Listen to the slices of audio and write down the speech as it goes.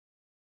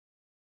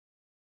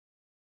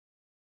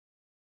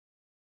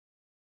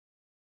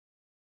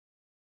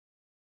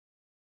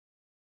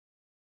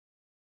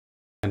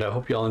And I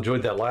hope y'all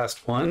enjoyed that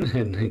last one,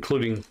 and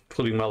including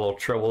my little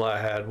trouble I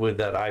had with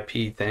that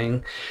IP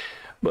thing.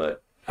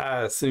 But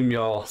I assume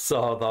y'all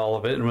saw all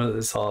of it and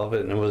was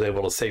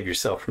able to save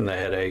yourself from the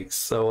headaches.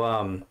 So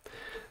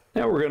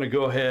now we're going to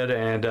go ahead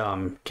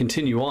and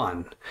continue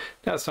on.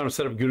 Now it's time to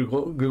set up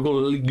Google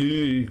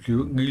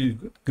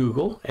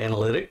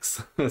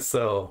Analytics.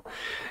 So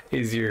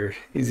easier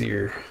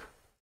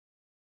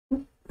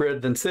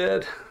read than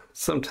said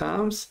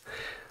sometimes.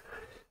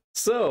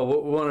 So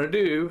what we want to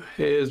do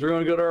is we're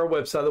going to go to our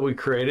website that we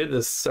created.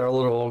 This is our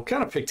little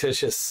kind of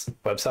fictitious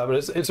website, but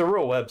it's a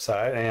real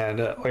website. And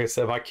like I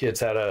said, my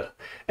kids had a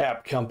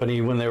app company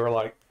when they were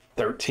like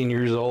 13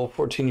 years old,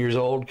 14 years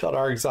old, called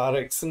Our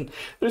Exotics. And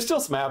there's still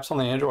some apps on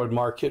the Android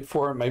market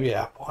for it, maybe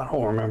Apple, I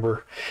don't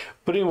remember.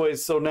 But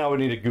anyways, so now we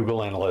need a Google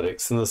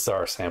Analytics, and this is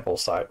our sample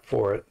site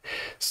for it.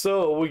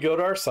 So we go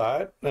to our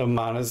site.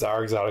 Mine is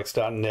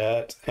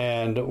ourexotics.net,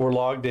 and we're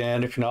logged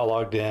in. If you're not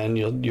logged in,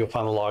 you'll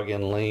find the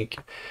login link.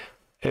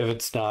 If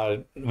it's not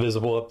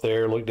visible up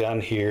there, look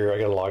down here. I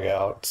got to log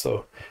out,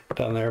 so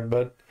down there.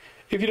 But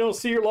if you don't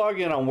see your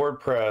login on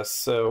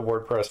WordPress,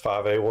 WordPress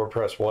 5.8,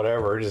 WordPress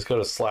whatever, just go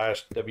to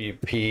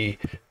 /wp-admin.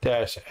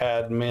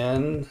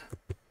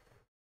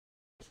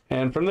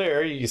 And from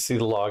there, you can see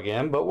the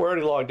login, but we're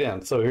already logged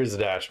in. So here's the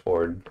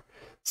dashboard.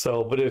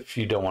 So, but if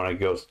you don't want to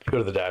go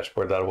to the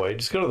dashboard that way,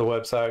 just go to the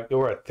website, go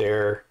right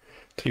there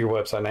to your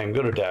website name,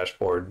 go to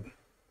dashboard.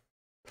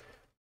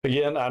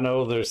 Again, I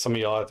know there's some of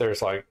y'all out there,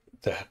 it's like,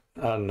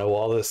 I know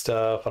all this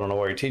stuff, I don't know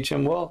where you're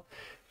teaching. Well,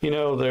 you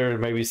know, there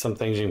may be some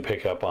things you can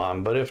pick up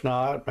on, but if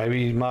not,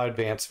 maybe my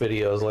advanced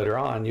videos later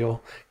on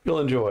you'll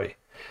enjoy.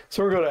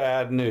 So we're going to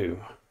add new.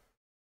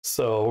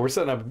 So we're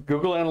setting up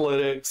Google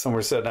Analytics, and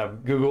we're setting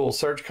up Google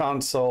Search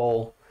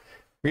Console.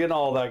 We're getting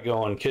all that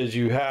going because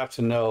you have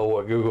to know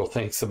what Google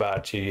thinks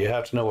about you. You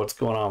have to know what's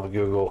going on with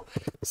Google.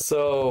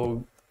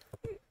 So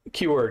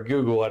keyword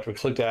Google, after we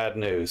click to add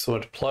new. So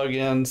went to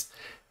plugins,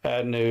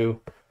 add new.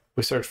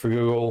 We search for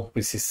Google.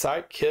 We see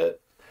Site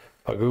Kit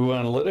by Google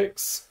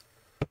Analytics.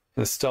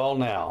 Install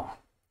now.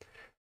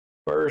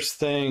 First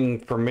thing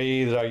for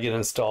me that I get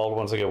installed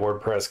once I get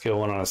WordPress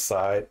going on a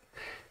site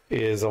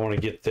is I want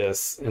to get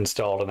this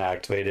installed and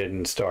activated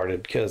and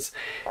started, because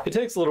it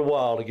takes a little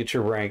while to get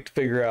your rank to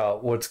figure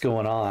out what's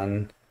going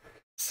on.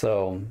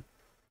 So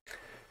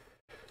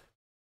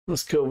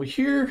let's go over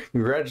here.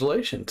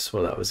 Congratulations.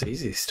 Well, that was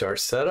easy. Start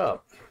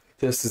setup.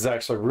 This is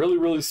actually really,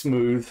 really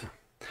smooth.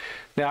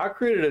 Now I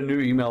created a new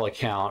email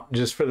account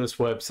just for this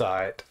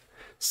website,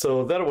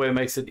 so that way it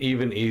makes it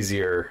even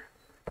easier.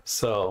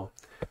 So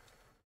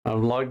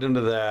I'm logged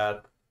into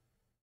that,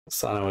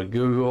 sign in with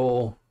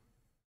Google.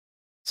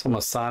 So I'm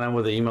going to sign in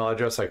with the email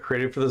address I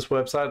created for this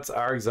website. It's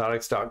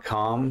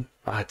ourexotics.com.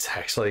 It's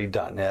actually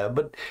 .net,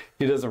 but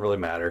it doesn't really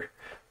matter.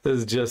 This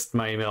is just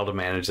my email to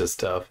manage this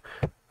stuff.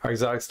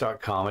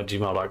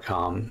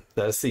 ourexotics.com@gmail.com.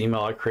 That's the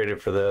email I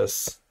created for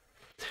this.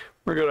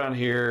 We're going to go down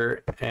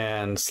here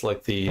and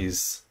select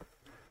these.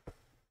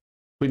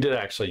 We did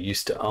actually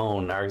used to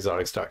own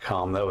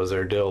ourexotics.com. That was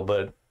their deal,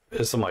 but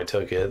if somebody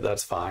took it,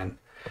 that's fine.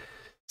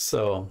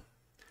 So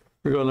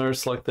we're going there,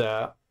 select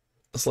that,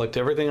 select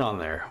everything on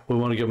there. We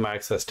want to give them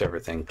access to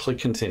everything. Click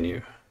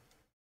continue.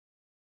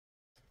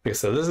 Like I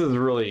said, this is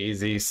really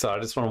easy, so I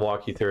just want to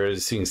walk you through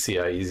it so you can see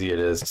how easy it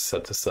is to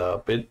set this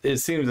up. It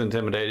seems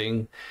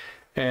intimidating,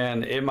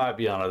 and it might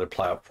be on other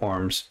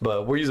platforms,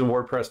 but we're using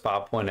WordPress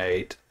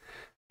 5.8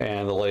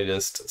 and the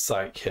latest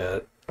Site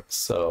Kit.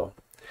 So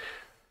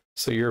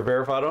you're a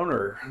verified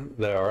owner.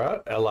 All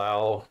right.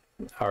 Allow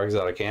Our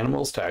Exotic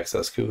Animals to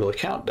access Google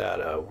account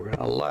data. We're going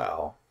to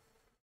allow.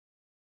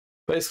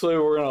 Basically,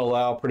 we're going to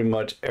allow pretty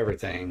much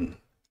everything.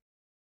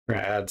 We're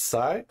going to add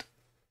site,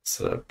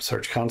 set up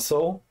Search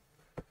Console.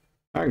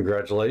 All right,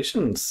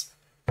 congratulations.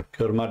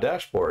 Go to my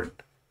dashboard.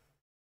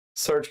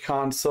 Search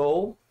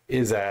Console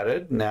is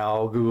added.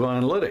 Now Google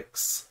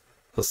Analytics.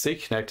 Let's see,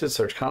 connected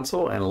Search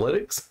Console,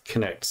 Analytics,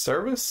 connect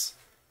service.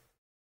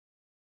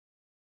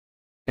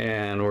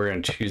 And we're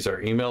going to choose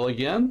our email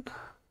again.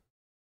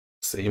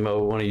 It's the email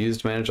we want to use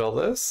to manage all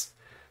this.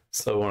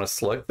 So we want to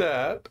select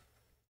that.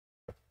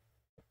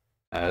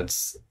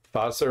 Adds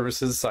 5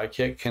 services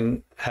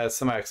Sidekick has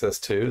some access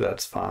to.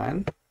 That's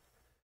fine.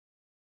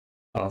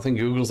 I don't think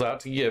Google's out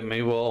to get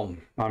me. Well,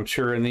 I'm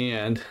sure in the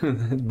end,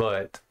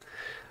 but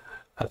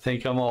I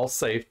think I'm all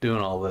safe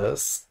doing all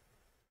this.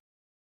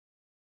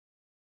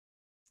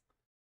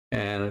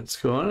 And it's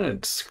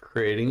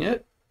creating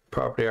it.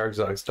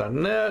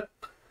 Property.ourexotics.net.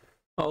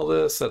 All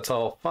this, that's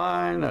all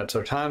fine. That's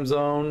our time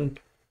zone.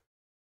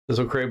 This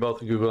will create both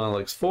the Google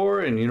Analytics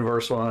 4 and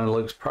Universal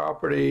Analytics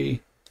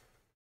property.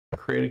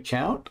 Create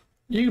account.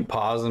 You can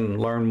pause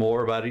and learn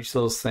more about each of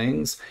those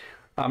things.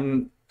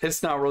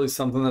 It's not really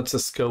something that's the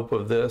scope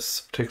of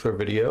this particular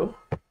video.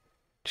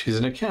 Choose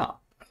an account.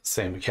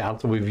 Same account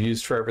that we've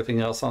used for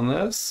everything else on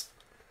this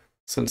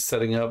since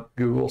setting up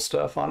Google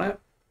stuff on it.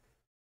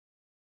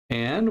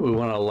 And we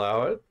want to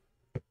allow it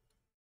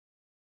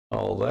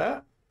all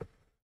that.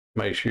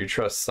 Make sure you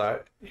trust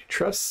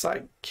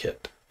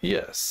SiteKit.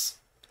 Yes.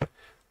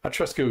 I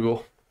trust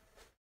Google.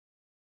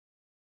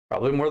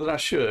 Probably more than I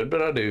should,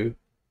 but I do.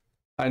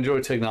 I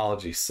enjoy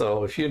technology.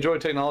 So if you enjoy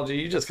technology,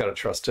 you just got to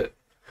trust it.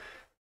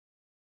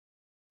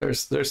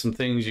 There's some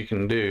things you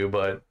can do,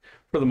 but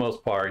for the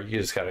most part, you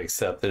just got to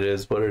accept it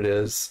is what it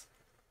is.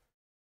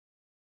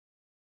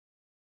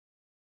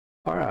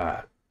 All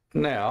right.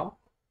 Now,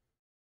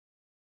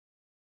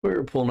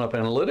 we're pulling up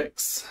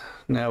analytics.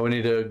 Now we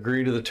need to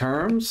agree to the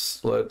terms.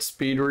 Let's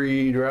speed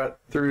read right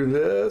through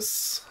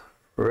this.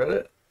 Read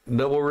it,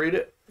 double read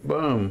it,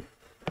 boom.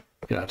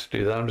 You don't have to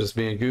do that, I'm just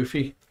being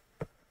goofy.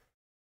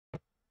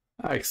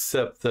 I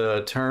accept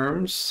the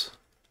terms.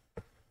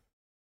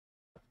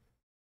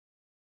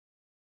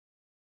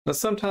 Now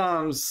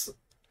sometimes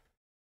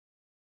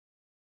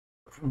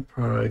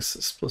products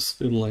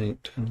explicitly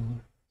linked.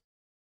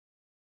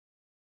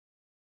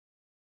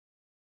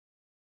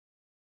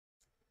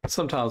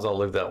 Sometimes I'll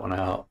leave that one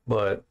out,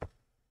 but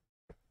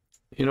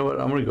you know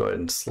what? I'm going to go ahead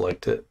and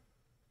select it.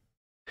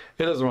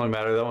 It doesn't really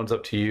matter. That one's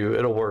up to you.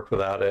 It'll work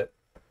without it.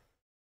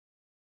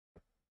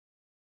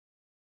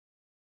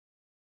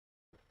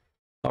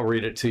 I'll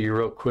read it to you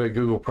real quick.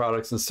 Google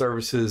products and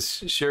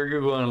services. Share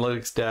Google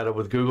Analytics data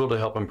with Google to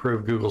help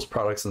improve Google's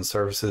products and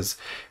services.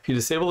 If you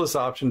disable this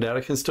option,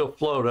 data can still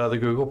flow to other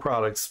Google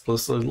products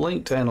explicitly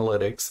linked to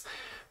analytics.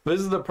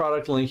 Visit the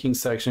product linking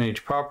section of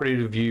each property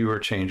to view or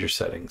change your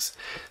settings.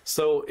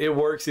 So it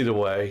works either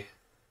way.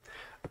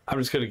 I'm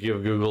just going to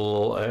give Google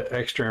a little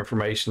extra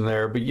information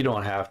there, but you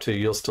don't have to.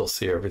 You'll still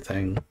see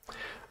everything.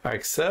 I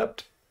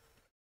accept.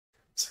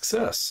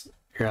 Success.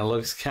 Your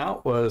analytics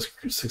account was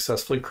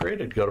successfully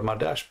created. Go to my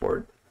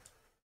dashboard.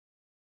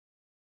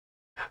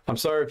 I'm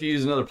sorry if you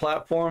use another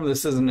platform.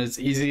 This isn't as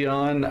easy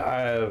on.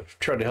 I've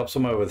tried to help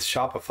someone with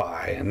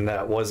Shopify, and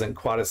that wasn't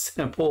quite as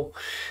simple.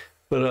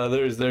 But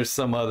there's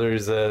some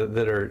others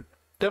that are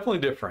definitely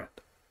different.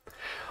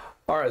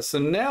 All right, so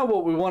now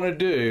what we want to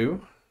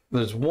do,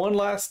 there's one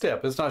last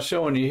step. It's not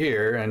showing you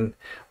here, and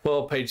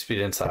well, page speed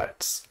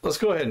insights. Let's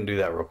go ahead and do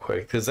that real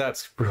quick because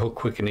that's real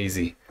quick and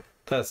easy.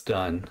 That's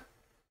done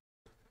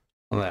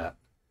on that.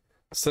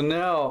 So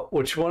now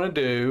what you want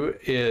to do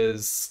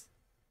is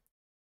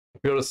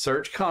go to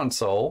Search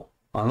Console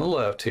on the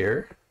left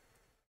here.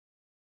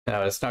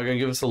 Now it's not going to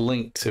give us a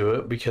link to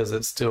it because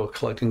it's still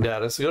collecting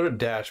data. So go to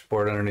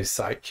Dashboard underneath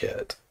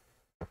SiteKit.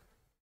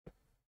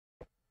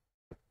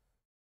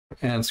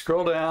 And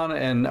scroll down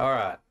and all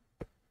right.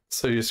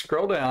 So you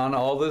scroll down,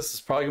 all this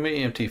is probably going to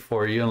be empty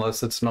for you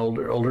unless it's an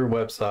older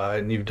website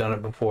and you've done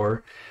it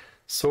before.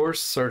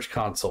 Source Search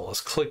Console,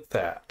 let's click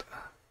that.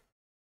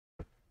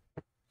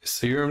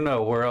 So you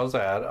know where I was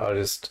at. I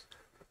just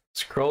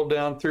scrolled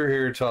down through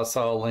here until I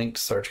saw a link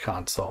to Search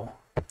Console.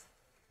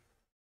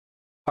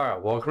 All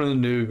right, welcome to the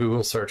new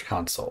Google Search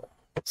Console.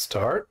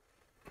 Start.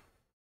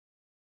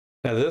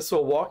 Now this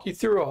will walk you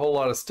through a whole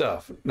lot of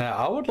stuff. Now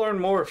I would learn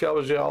more if y'all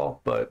was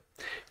y'all, but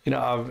you know,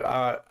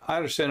 I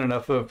understand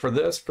enough of it for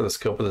the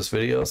scope of this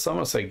video. So I'm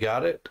gonna say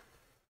got it.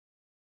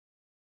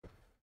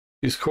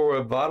 Use Core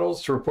Web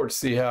Vitals to report to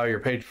see how your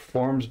page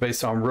performs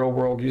based on real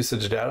world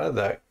usage data.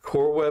 That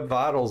Core Web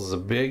Vitals is a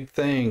big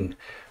thing.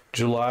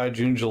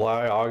 June,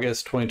 July,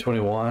 August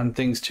 2021,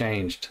 things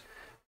changed.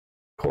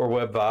 Core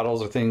Web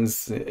Vitals are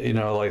things, you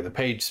know, like the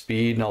page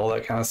speed and all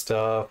that kind of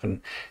stuff.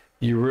 And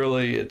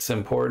it's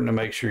important to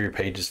make sure your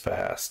page is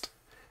fast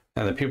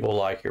and that people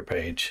like your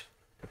page.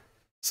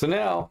 So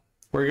now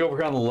we're going to go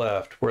over on the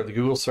left. We're at the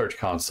Google Search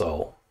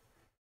Console.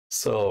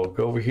 So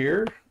go over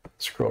here,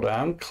 scroll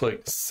down,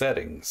 click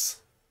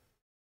Settings.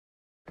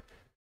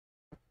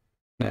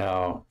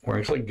 Now we're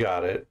going to click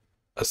Got It.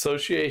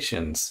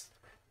 Associations.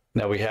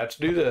 Now we have to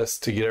do this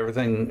to get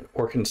everything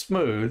working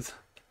smooth.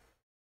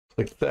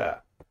 Click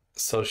that.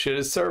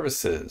 Associated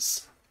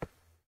services.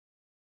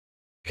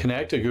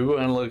 Connect a Google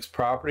Analytics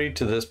property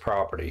to this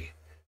property.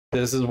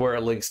 This is where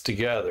it links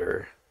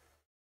together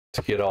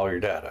to get all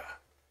your data.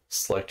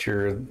 Select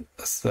the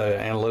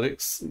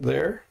analytics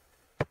there.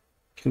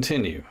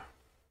 Continue.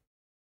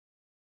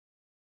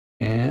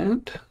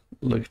 And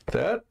look at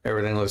that.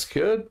 Everything looks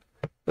good.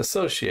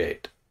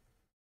 Associate.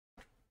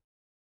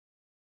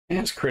 And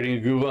it's creating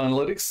a Google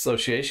Analytics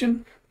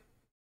association.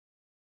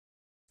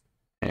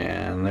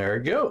 And there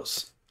it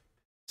goes.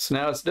 So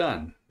now it's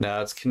done.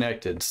 Now it's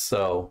connected.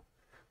 So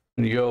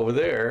when you go over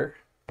there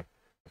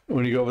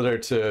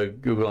to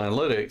Google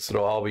Analytics,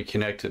 it'll all be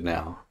connected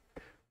now.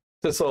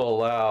 This will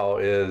allow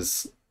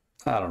is,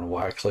 I don't know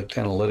why I clicked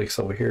Analytics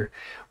over here.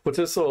 What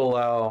this will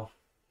allow,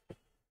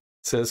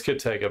 so this could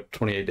take up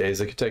 28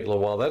 days. It could take a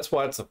little while. That's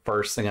why it's the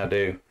first thing I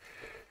do.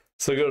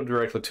 So go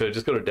directly to it.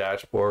 Just go to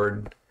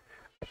Dashboard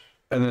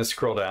and then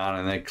scroll down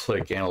and then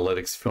click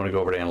Analytics if you want to go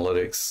over to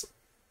Analytics.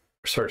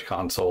 Search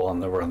Console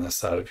over on this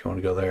side if you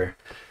want to go there.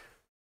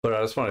 But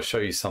I just want to show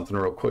you something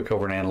real quick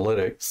over in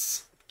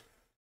Analytics.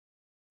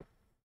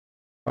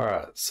 All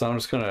right, so I'm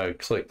just going to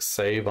click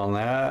Save on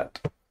that.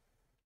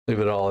 Leave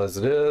it all as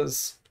it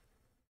is.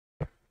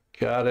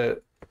 Got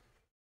it.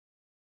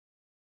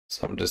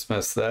 So I'm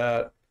dismiss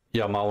that.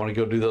 Yeah, I might want to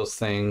go do those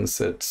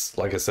things. It's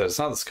like I said, it's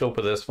not the scope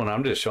of this one.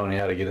 I'm just showing you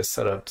how to get it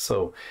set up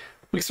so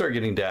we start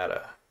getting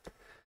data.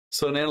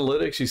 So in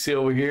Analytics, you see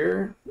over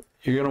here,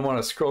 you're going to want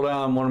to scroll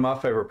down one of my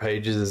favorite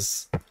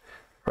pages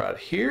right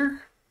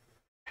here.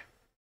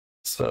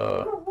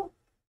 So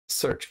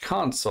Search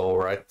Console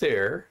right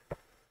there,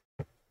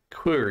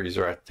 queries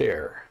right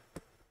there.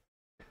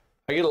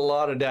 I get a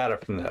lot of data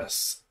from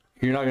this.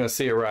 You're not going to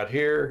see it right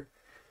here,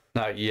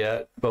 not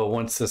yet, but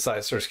once the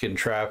site starts getting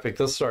traffic,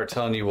 they'll start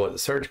telling you what the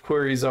search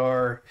queries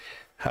are,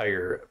 how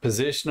your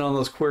position on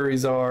those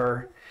queries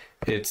are.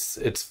 It's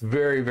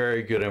very,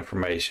 very good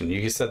information. You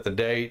can set the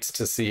dates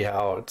to see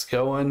how it's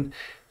going.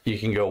 You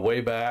can go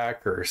way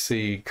back or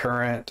see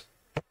current.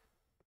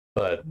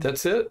 But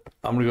that's it.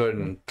 I'm going to go ahead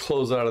and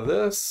close out of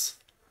this.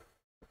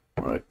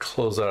 I'm going to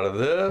close out of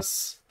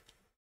this.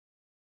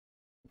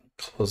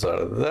 Close out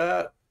of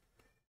that.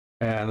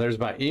 And there's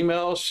my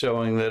email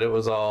showing that it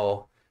was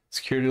all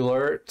security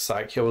alert.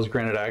 Sitekit was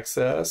granted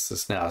access.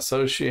 It's now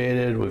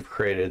associated. We've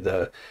created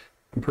the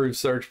improved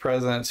search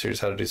presence.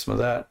 Here's how to do some of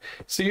that.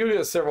 So you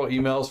get several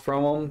emails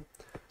from them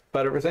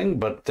about everything,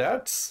 but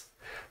that's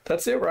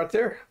it right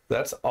there.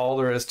 That's all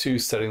there is to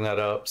setting that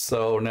up.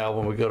 So now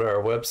when we go to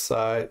our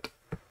website,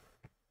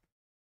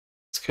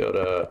 let's go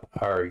to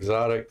our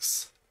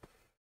exotics.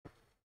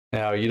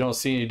 Now you don't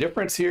see any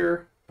difference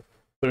here,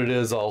 but it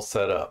is all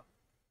set up.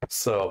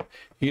 So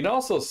you can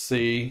also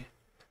see,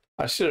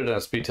 I should have done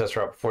a speed test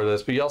right before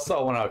this, but y'all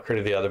saw when I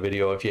created the other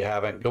video. If you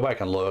haven't, go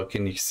back and look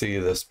and you see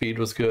the speed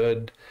was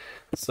good.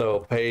 So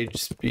page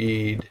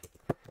speed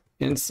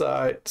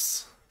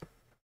insights.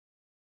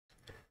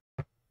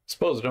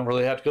 Suppose we don't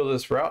really have to go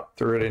this route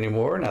through it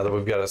anymore now that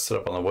we've got it set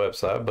up on the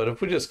website. But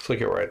if we just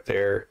click it right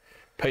there,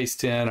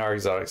 paste in our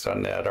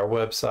exotics.net, our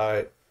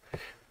website.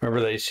 Remember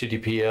the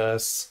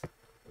HTTPS.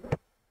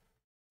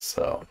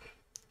 So,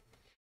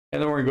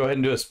 and then we're going to go ahead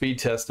and do a speed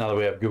test now that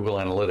we have Google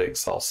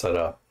Analytics all set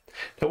up.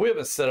 Now we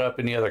haven't set up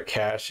any other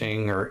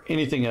caching or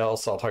anything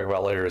else I'll talk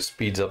about later. It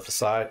speeds up the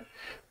site,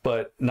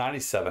 but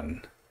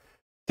 97,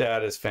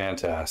 that is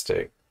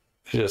fantastic.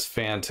 Just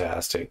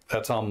fantastic.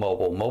 That's on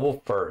mobile.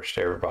 Mobile first,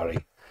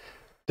 everybody.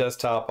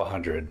 Desktop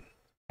 100.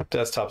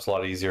 Desktop's a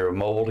lot easier.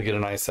 Mobile to get a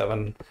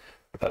 97,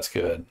 that's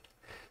good.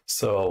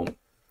 So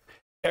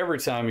every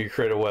time you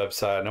create a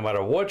website, no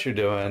matter what you're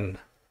doing,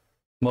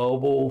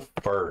 mobile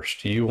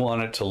first. You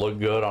want it to look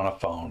good on a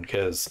phone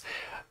because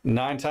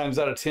 9 times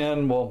out of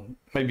 10, well,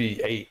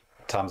 maybe 8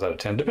 times out of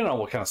 10, depending on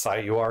what kind of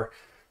site you are,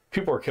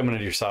 people are coming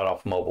into your site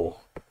off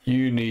mobile.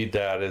 You need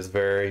that. Is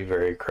very,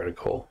 very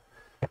critical.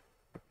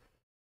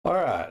 All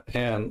right,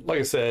 and like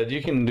I said,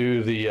 you can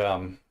do the,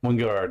 we can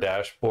go to our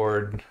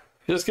dashboard.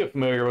 Just get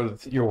familiar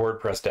with your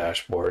WordPress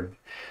dashboard.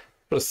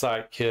 Go to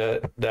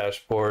Sitekit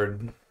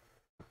dashboard.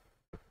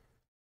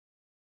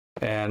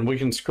 And we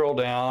can scroll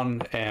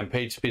down and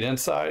page speed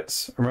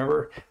insights.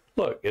 Remember,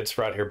 look, it's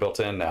right here built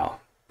in now.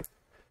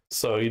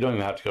 So you don't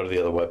even have to go to the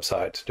other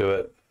website to do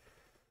it,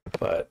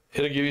 but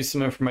it'll give you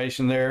some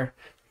information there.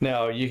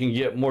 Now you can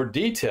get more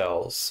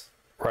details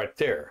right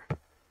there.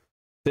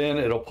 Then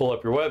it'll pull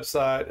up your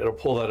website, it'll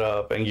pull that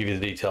up and give you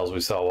the details we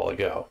saw a while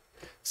ago.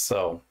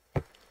 So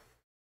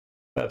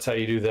that's how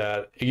you do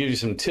that. It gives you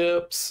some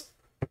tips,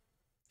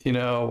 you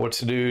know, what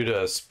to do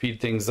to speed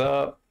things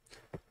up.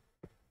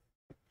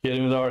 Yet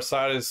even though our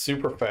site is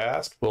super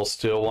fast, we'll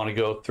still want to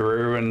go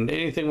through and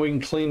anything we can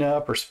clean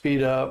up or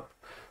speed up,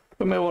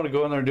 we may want to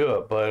go in there and do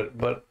it,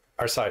 but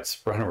our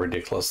site's running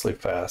ridiculously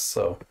fast.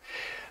 So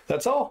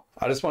that's all.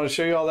 I just want to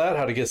show you all that,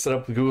 how to get set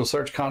up with Google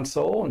Search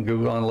Console and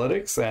Google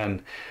Analytics,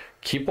 and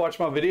keep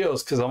watching my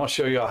videos because I'm going to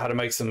show you how to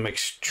make some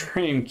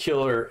extreme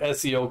killer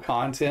SEO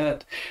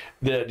content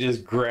that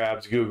just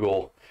grabs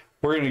Google.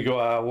 We're going to go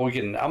out,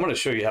 I'm going to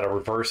show you how to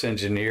reverse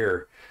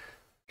engineer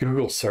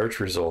Google search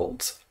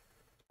results.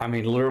 I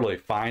mean, literally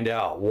find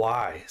out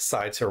why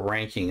sites are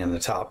ranking in the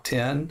top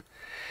 10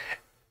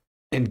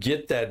 and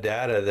get that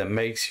data that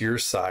makes your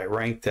site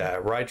rank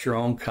that. Write your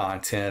own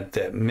content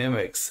that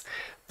mimics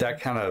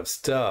that kind of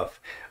stuff.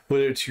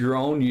 Whether it's your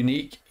own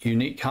unique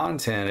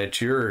content,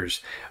 it's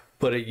yours,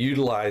 but it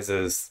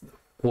utilizes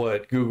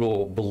what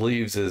Google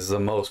believes is the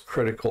most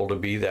critical to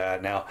be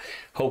that. Now,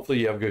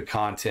 hopefully you have good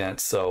content.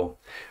 So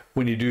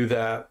when you do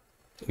that,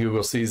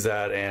 Google sees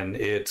that and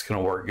it's going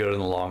to work good in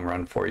the long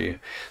run for you.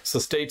 So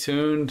stay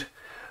tuned.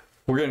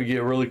 We're going to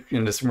get really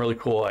into some really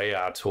cool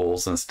AI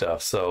tools and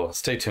stuff. So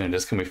stay tuned.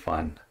 It's going to be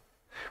fun.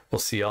 We'll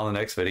see y'all in the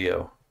next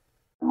video.